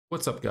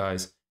What's up,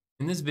 guys?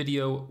 In this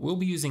video, we'll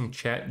be using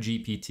Chat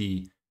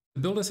GPT to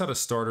build us out a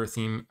starter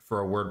theme for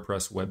our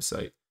WordPress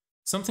website,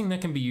 something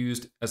that can be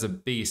used as a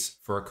base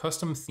for a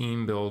custom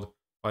theme build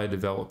by a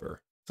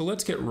developer. So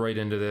let's get right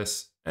into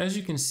this. As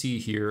you can see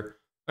here,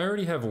 I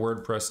already have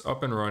WordPress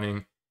up and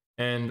running,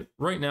 and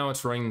right now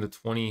it's running the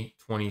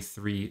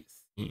 2023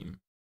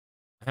 theme.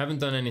 I haven't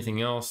done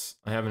anything else.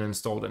 I haven't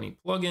installed any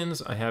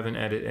plugins. I haven't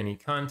added any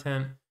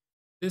content.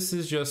 This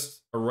is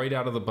just a right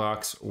out of the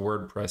box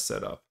WordPress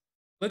setup.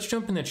 Let's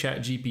jump into Chat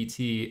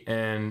GPT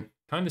and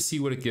kind of see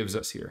what it gives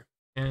us here.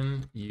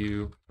 Can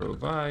you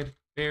provide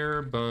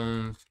bare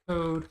bones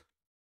code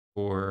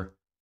for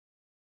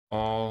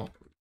all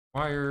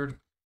required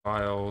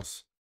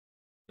files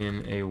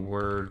in a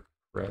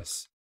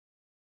WordPress?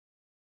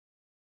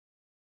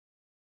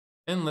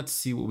 And let's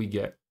see what we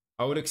get.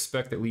 I would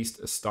expect at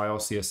least a style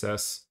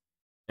CSS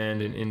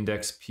and an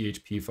index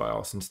PHP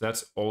file, since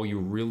that's all you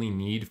really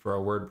need for a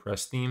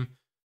WordPress theme.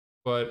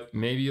 But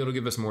maybe it'll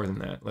give us more than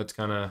that. Let's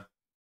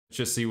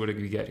just see what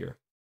we get here.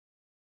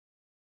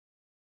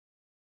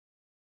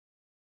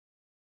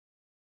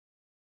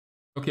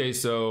 Okay,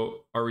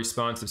 so our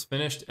response is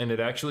finished, and it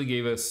actually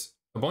gave us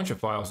a bunch of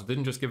files. It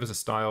didn't just give us a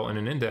style and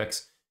an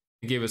index.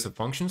 It gave us a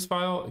functions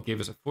file, it gave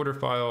us a footer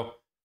file,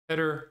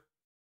 header,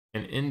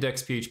 an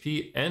index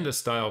PHP, and a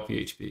style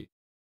PHP.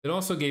 It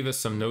also gave us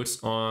some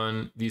notes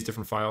on these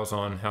different files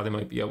on how they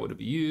might be able to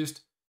be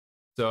used.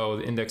 So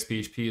the index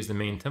PHP is the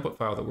main template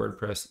file that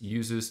WordPress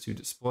uses to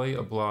display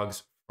a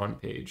blog's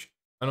front page.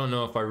 I don't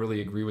know if I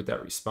really agree with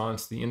that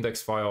response. The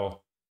index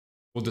file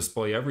will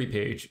display every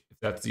page if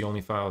that's the only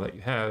file that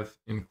you have,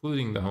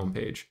 including the home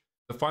page.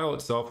 The file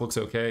itself looks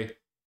okay.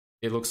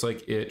 It looks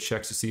like it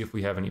checks to see if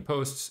we have any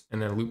posts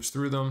and then loops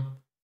through them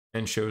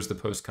and shows the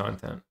post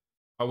content.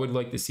 I would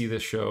like to see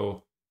this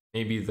show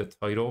maybe the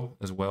title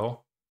as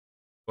well,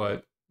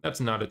 but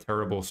that's not a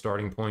terrible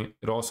starting point.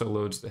 It also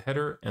loads the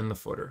header and the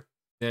footer.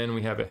 Then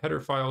we have a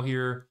header file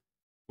here,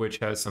 which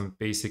has some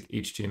basic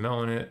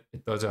HTML in it.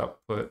 It does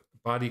output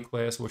body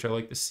class, which I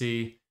like to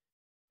see,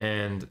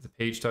 and the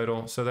page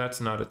title. So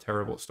that's not a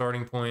terrible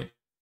starting point.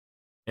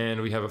 And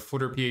we have a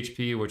footer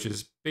PHP, which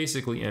is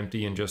basically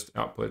empty and just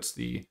outputs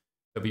the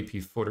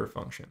WP footer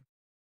function.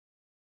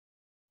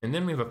 And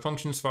then we have a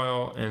functions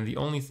file, and the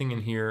only thing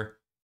in here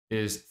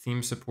is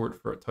theme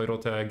support for a title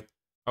tag.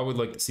 I would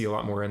like to see a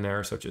lot more in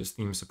there, such as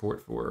theme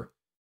support for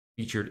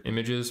featured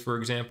images, for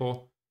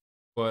example.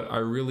 But I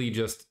really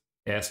just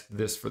asked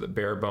this for the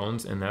bare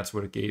bones, and that's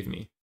what it gave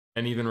me.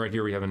 And even right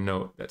here, we have a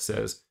note that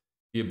says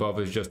the above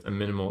is just a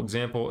minimal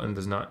example and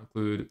does not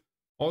include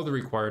all the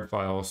required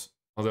files,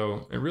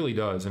 although it really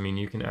does. I mean,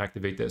 you can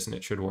activate this and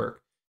it should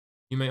work.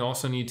 You may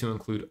also need to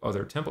include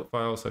other template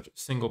files such as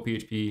single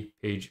PHP,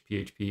 page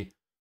PHP,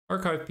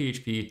 archive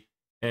PHP,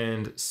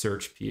 and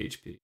search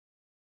PHP.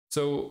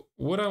 So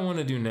what I want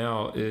to do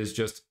now is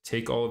just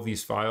take all of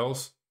these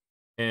files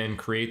and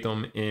create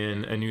them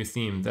in a new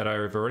theme that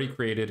I've already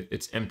created.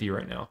 It's empty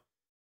right now.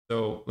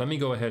 So let me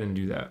go ahead and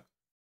do that.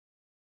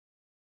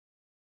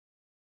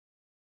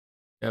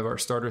 We have our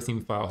starter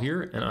theme file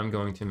here, and I'm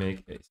going to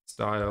make a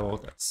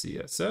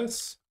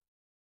style.css.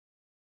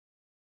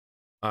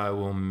 I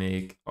will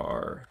make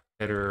our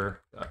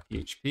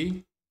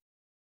header.php.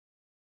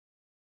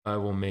 I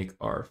will make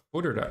our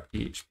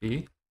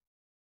footer.php,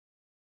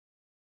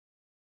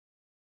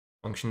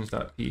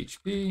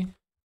 functions.php,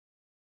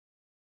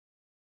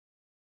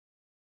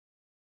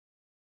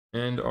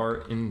 and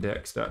our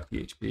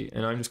index.php.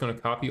 And I'm just going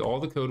to copy all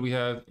the code we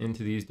have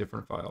into these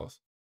different files.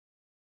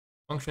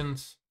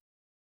 Functions,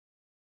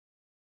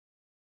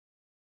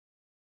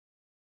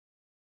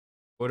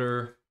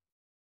 footer,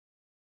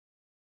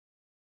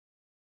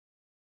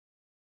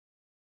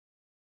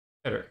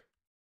 header,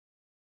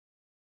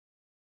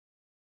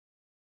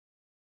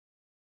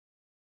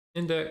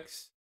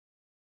 index,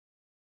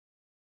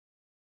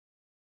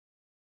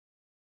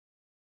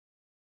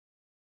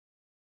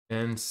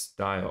 and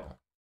style.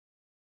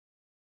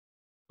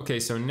 Okay,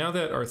 so now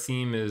that our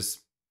theme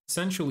is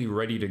essentially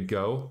ready to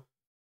go,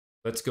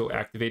 let's go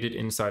activate it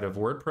inside of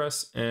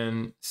WordPress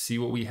and see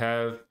what we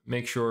have.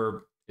 Make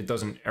sure it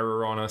doesn't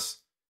error on us.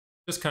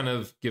 Just kind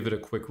of give it a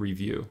quick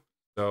review.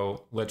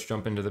 So let's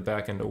jump into the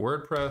back end of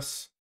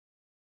WordPress.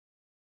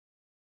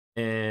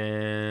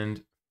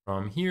 And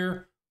from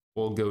here,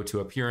 we'll go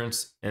to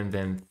appearance and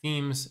then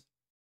themes.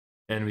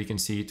 And we can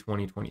see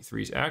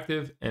 2023 is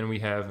active. And we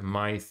have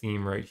my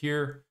theme right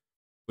here,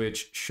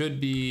 which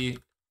should be,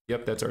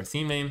 yep, that's our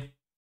theme name,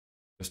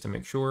 just to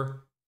make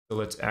sure. So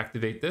let's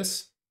activate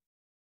this.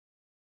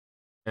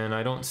 And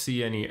I don't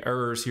see any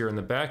errors here in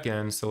the back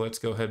end. So let's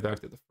go ahead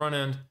back to the front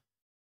end.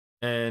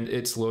 And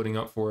it's loading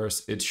up for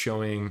us. It's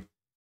showing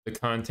the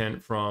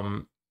content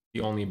from the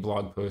only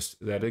blog post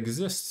that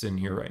exists in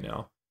here right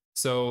now.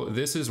 So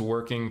this is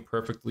working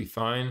perfectly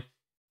fine.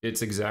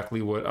 It's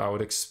exactly what I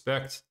would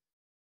expect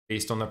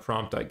based on the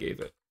prompt I gave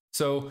it.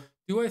 So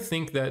do I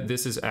think that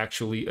this is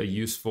actually a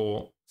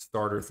useful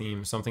starter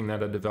theme, something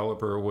that a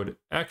developer would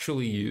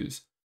actually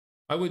use?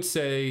 I would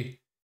say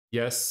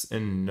yes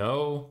and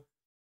no.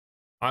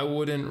 I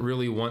wouldn't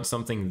really want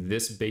something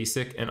this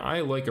basic. And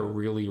I like a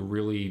really,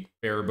 really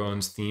bare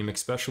bones theme,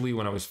 especially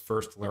when I was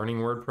first learning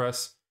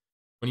WordPress.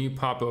 When you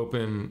pop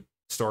open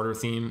starter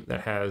theme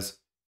that has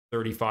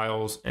 30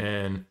 files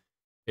and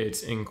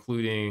it's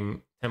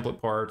including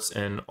template parts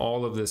and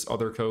all of this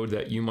other code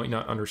that you might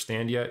not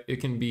understand yet, it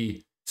can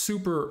be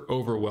super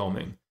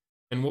overwhelming.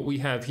 And what we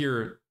have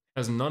here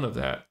has none of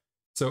that.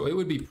 So it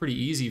would be pretty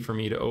easy for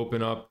me to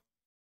open up,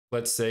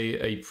 let's say,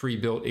 a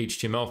pre-built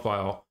HTML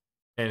file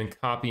and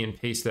copy and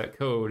paste that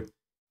code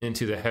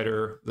into the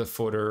header, the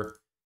footer,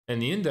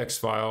 and the index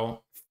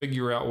file,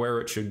 figure out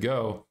where it should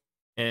go,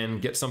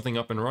 and get something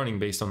up and running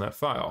based on that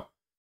file.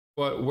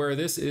 But where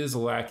this is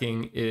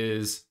lacking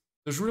is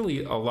there's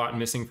really a lot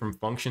missing from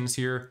functions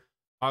here.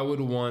 I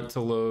would want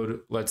to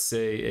load, let's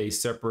say, a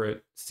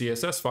separate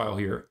CSS file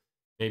here,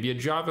 maybe a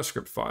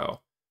JavaScript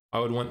file. I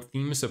would want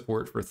theme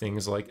support for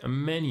things like a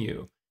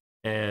menu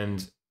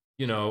and,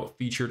 you know,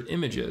 featured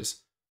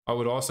images. I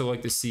would also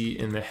like to see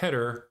in the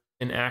header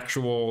an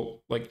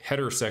actual like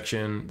header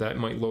section that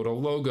might load a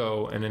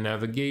logo and a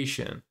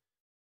navigation.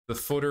 The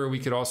footer, we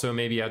could also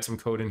maybe add some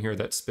code in here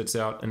that spits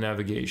out a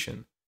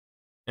navigation.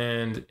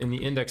 And in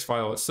the index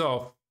file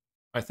itself,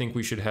 I think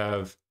we should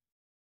have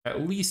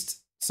at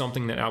least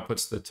something that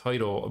outputs the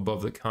title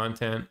above the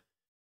content.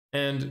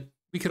 And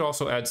we could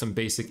also add some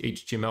basic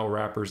HTML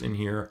wrappers in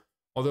here,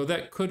 although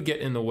that could get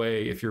in the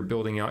way if you're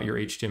building out your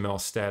HTML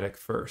static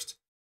first.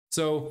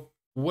 So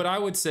what I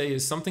would say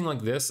is something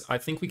like this. I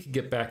think we could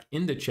get back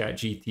into Chat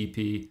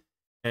GPT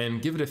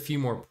and give it a few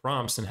more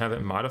prompts and have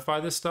it modify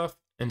this stuff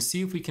and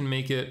see if we can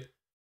make it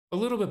a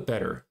little bit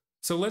better.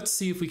 So let's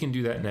see if we can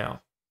do that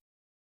now.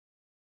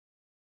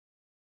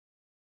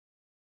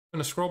 I'm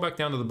going to scroll back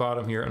down to the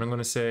bottom here and I'm going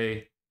to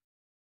say,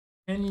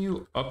 can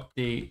you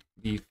update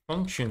the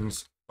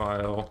functions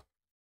file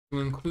to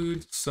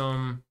include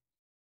some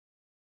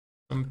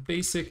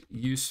basic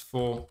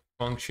useful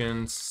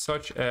functions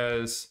such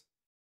as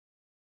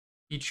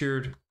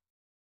featured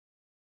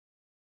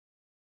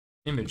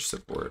image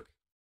support?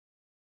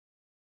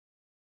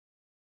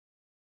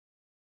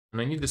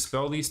 And I need to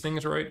spell these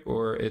things right,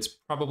 or it's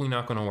probably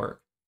not going to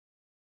work.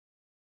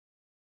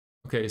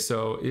 Okay,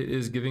 so it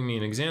is giving me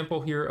an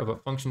example here of a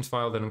functions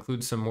file that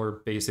includes some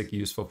more basic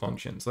useful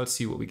functions. Let's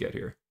see what we get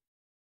here.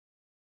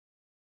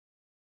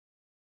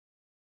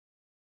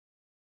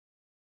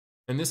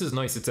 And this is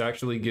nice. It's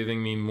actually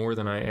giving me more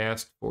than I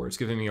asked for. It's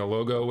giving me a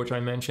logo, which I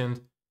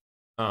mentioned,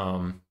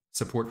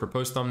 support for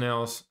post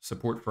thumbnails,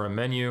 support for a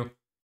menu.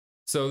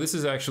 So this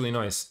is actually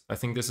nice. I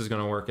think this is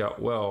going to work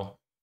out well.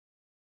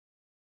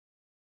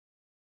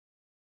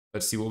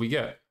 Let's see what we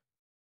get.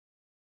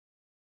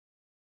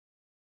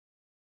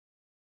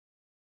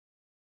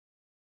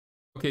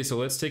 Okay, so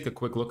let's take a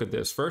quick look at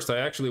this. First, I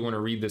actually want to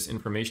read this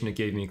information it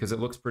gave me because it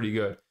looks pretty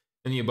good.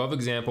 In the above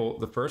example,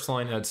 the first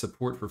line adds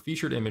support for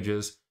featured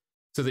images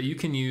so that you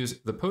can use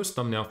the post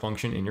thumbnail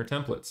function in your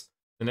templates.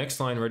 The next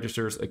line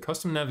registers a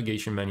custom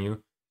navigation menu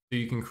so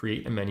you can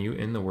create a menu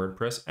in the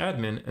WordPress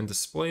admin and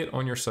display it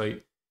on your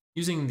site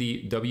using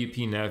the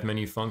WP nav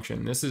menu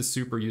function. This is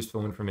super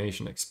useful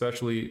information,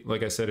 especially,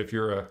 like I said, if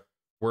you're a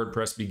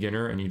WordPress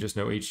beginner and you just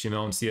know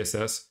HTML and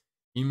CSS,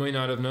 you might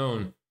not have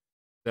known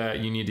that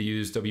you need to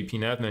use WP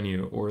nav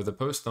menu or the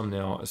post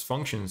thumbnail as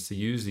functions to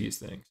use these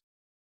things.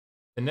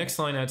 The next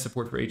line adds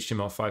support for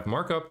HTML5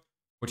 markup,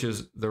 which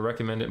is the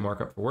recommended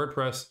markup for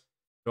WordPress.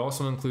 It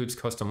also includes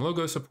custom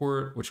logo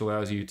support, which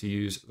allows you to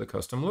use the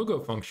custom logo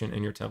function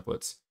in your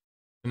templates.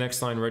 The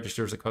next line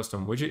registers a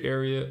custom widget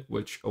area,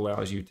 which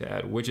allows you to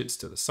add widgets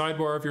to the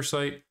sidebar of your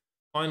site.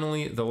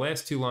 Finally, the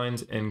last two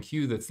lines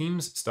enqueue the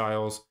themes,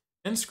 styles,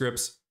 and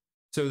scripts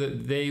so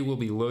that they will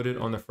be loaded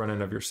on the front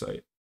end of your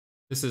site.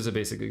 This is a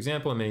basic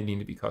example and may need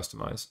to be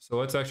customized. So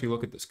let's actually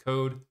look at this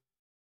code.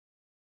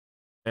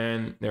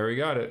 And there we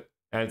got it.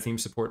 Add theme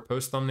support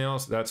post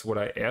thumbnails. That's what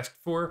I asked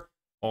for.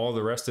 All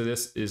the rest of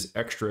this is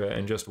extra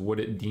and just what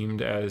it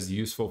deemed as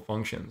useful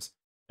functions.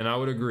 And I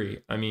would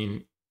agree. I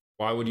mean,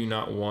 why would you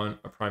not want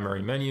a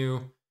primary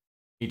menu,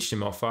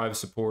 HTML5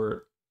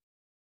 support,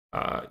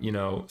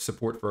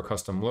 support for a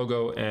custom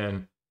logo?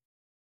 And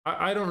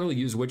I don't really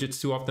use widgets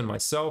too often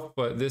myself,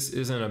 but this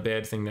isn't a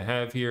bad thing to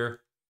have here.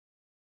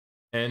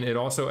 And it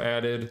also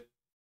added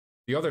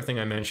the other thing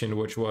I mentioned,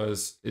 which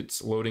was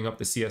it's loading up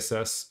the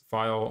CSS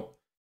file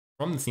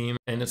from the theme,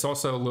 and it's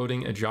also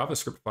loading a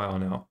JavaScript file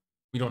now.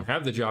 We don't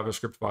have the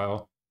JavaScript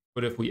file,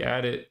 but if we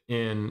add it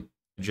in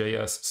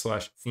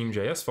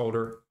js/theme.js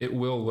folder, it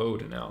will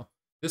load now.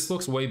 This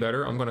looks way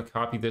better. I'm going to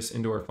copy this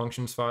into our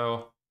functions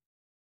file,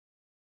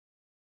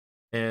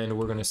 and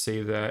we're going to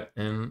save that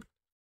and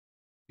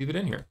leave it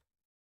in here.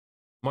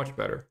 Much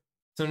better.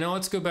 So now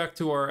let's go back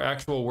to our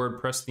actual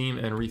WordPress theme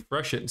and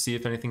refresh it and see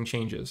if anything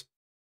changes.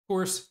 Of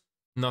course,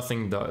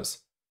 nothing does.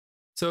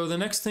 So the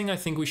next thing I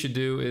think we should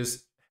do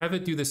is have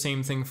it do the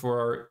same thing for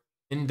our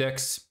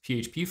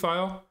index.php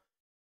file.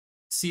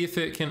 See if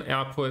it can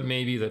output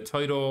maybe the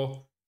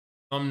title,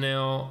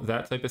 thumbnail,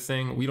 that type of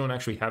thing. We don't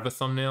actually have a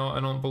thumbnail, I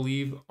don't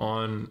believe,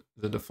 on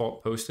the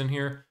default post in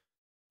here,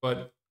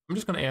 but I'm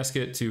just going to ask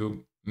it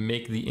to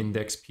make the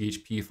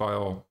index.php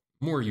file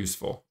more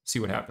useful. See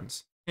what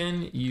happens.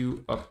 Can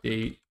you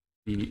update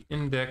the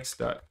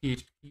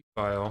index.php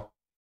file,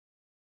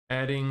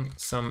 adding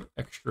some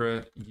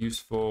extra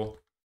useful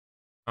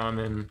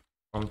common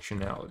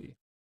functionality?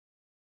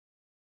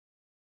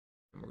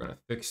 And we're going to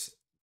fix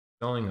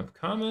spelling of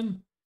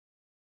common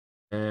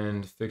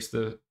and fix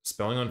the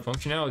spelling on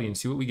functionality and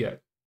see what we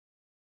get.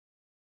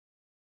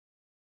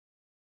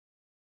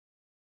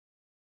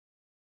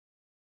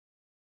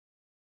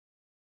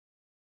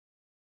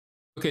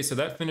 Okay, so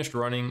that finished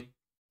running.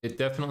 It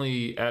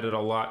definitely added a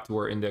lot to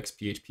our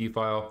index.php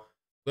file.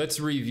 Let's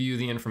review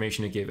the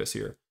information it gave us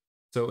here.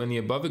 So in the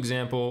above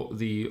example,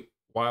 the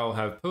while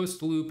have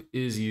post loop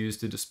is used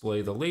to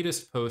display the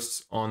latest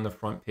posts on the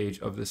front page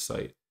of this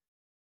site.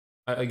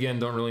 I, again,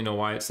 don't really know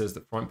why it says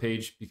the front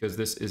page because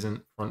this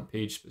isn't front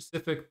page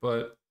specific,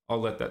 but I'll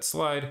let that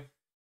slide.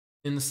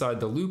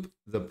 Inside the loop,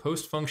 the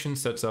post function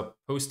sets up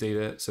post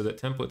data so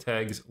that template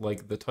tags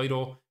like the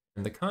title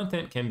and the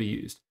content can be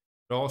used.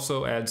 It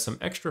also adds some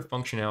extra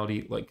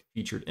functionality like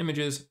featured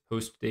images,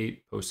 post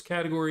date, post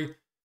category,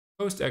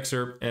 post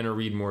excerpt, and a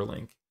read more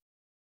link.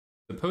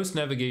 The post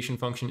navigation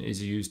function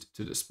is used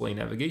to display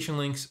navigation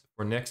links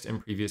for next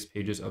and previous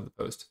pages of the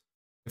post.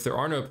 If there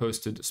are no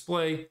posts to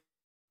display,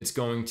 it's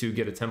going to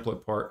get a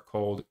template part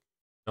called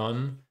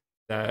none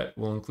that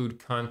will include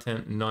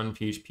content none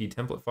PHP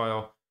template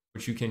file,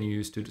 which you can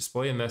use to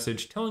display a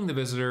message telling the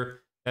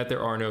visitor that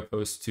there are no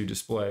posts to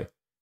display.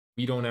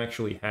 We don't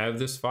actually have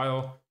this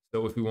file,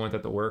 so if we want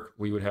that to work,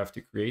 we would have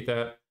to create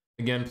that.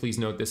 Again, please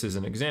note this is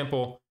an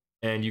example,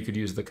 and you could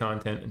use the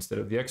content instead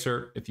of the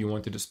excerpt if you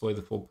want to display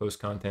the full post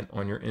content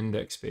on your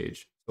index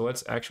page. So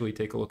let's actually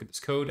take a look at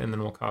this code, and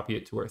then we'll copy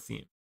it to our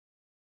theme.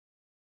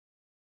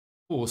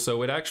 Cool,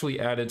 so it actually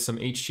added some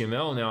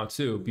HTML now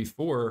too.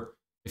 Before,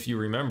 if you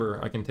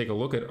remember, I can take a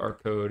look at our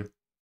code.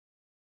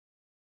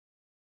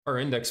 Our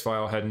index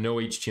file had no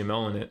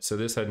HTML in it, so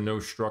this had no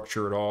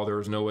structure at all. There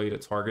was no way to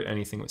target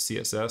anything with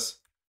CSS.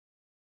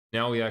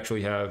 Now we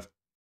actually have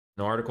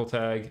an article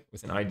tag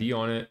with an ID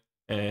on it,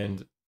 and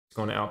it's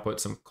going to output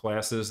some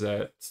classes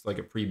that's like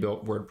a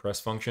pre-built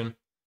WordPress function.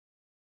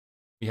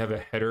 We have a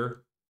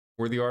header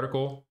for the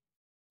article,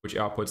 which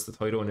outputs the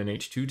title and an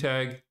H2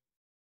 tag.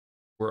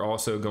 We're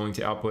also going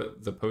to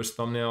output the post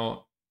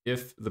thumbnail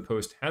if the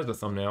post has a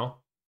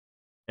thumbnail.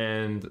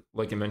 And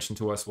like it mentioned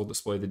to us, we'll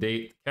display the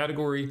date, the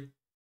category,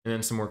 and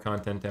then some more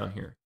content down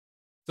here.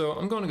 So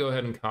I'm going to go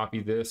ahead and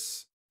copy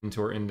this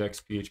into our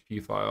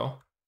index.php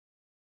file.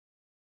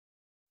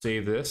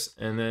 Save this,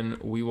 and then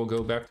we will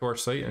go back to our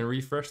site and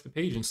refresh the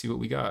page and see what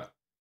we got.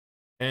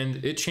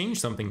 And it changed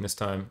something this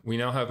time. We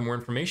now have more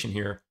information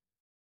here.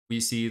 We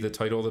see the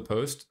title of the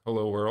post,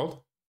 Hello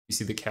World. We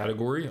see the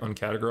category,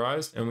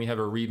 uncategorized, and we have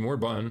a read more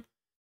button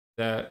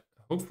that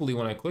hopefully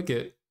when I click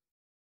it,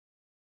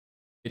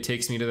 it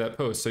takes me to that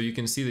post. So you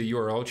can see the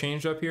URL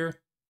changed up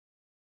here.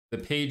 The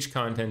page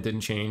content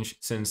didn't change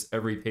since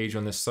every page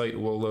on this site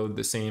will load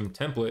the same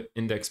template,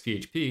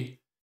 index.php,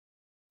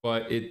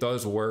 but it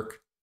does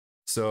work.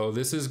 So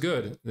this is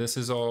good. This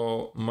is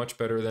all much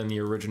better than the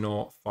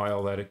original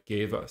file that it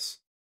gave us.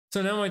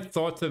 So now my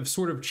thoughts have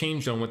sort of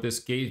changed on what this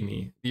gave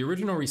me. The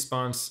original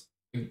response,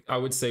 I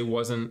would say,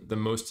 wasn't the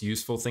most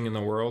useful thing in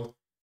the world,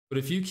 but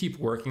if you keep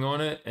working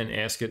on it and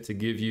ask it to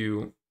give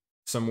you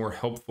some more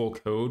helpful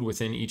code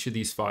within each of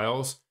these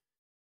files,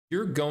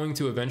 you're going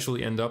to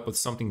eventually end up with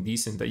something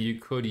decent that you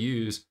could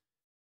use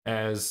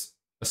as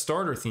a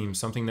starter theme,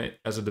 something that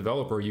as a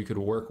developer you could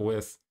work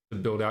with to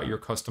build out your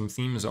custom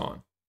themes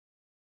on.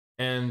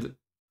 And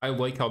I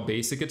like how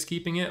basic it's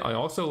keeping it. I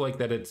also like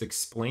that it's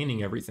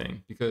explaining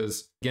everything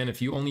because, again,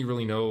 if you only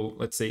really know,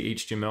 let's say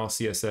HTML,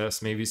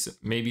 CSS,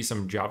 maybe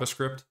some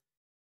JavaScript,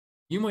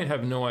 you might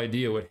have no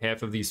idea what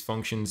half of these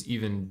functions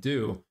even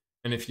do.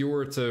 And if you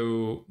were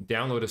to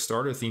download a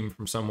starter theme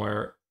from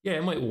somewhere, yeah,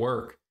 it might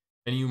work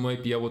and you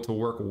might be able to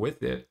work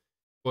with it,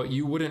 but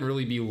you wouldn't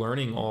really be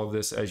learning all of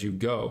this as you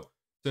go.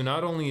 So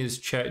not only is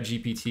Chat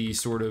GPT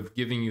sort of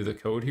giving you the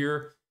code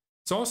here,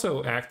 it's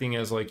also acting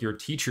as like your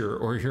teacher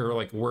or your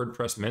like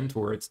WordPress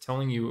mentor. It's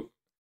telling you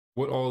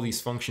what all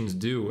these functions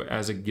do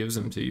as it gives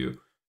them to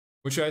you,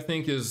 which I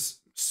think is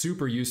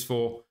super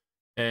useful.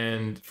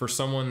 And for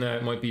someone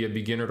that might be a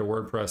beginner to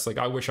WordPress, like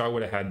I wish I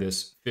would have had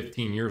this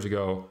 15 years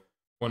ago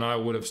when I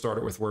would have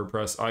started with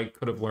WordPress. I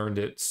could have learned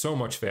it so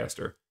much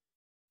faster.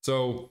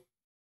 So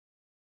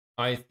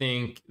I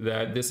think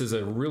that this is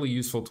a really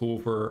useful tool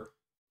for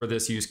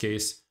this use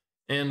case.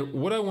 And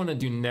what I want to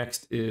do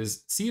next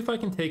is see if I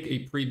can take a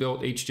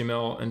pre-built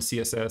HTML and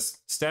CSS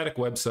static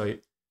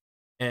website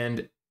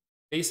and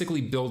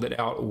basically build it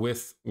out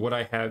with what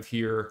I have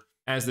here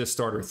as this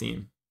starter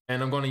theme.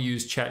 And I'm going to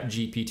use Chat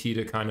GPT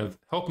to kind of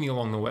help me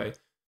along the way.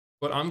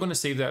 But I'm going to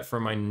save that for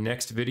my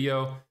next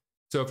video.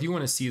 So if you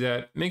want to see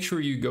that, make sure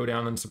you go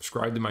down and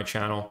subscribe to my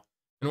channel.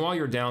 And while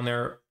you're down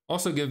there,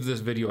 also give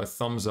this video a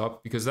thumbs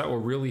up because that will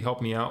really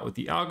help me out with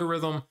the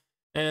algorithm.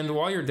 And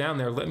while you're down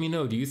there, let me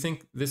know, do you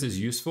think this is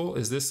useful?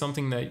 Is this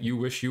something that you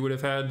wish you would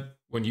have had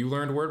when you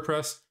learned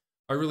WordPress?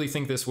 I really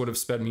think this would have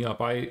sped me up.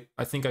 I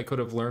think I could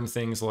have learned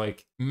things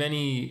like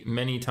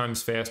many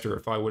times faster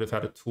if I would have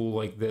had a tool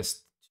like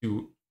this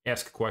to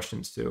ask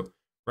questions to,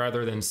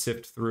 rather than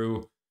sift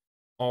through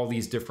all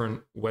these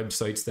different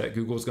websites that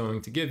Google's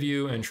going to give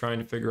you and trying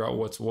to figure out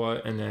what's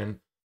what, and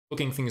then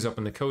looking things up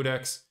in the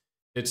codex.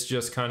 It's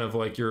just kind of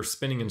like you're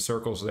spinning in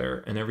circles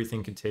there, and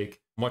everything can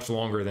take much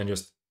longer than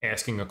just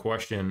asking a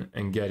question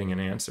and getting an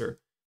answer.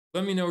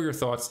 Let me know your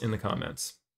thoughts in the comments.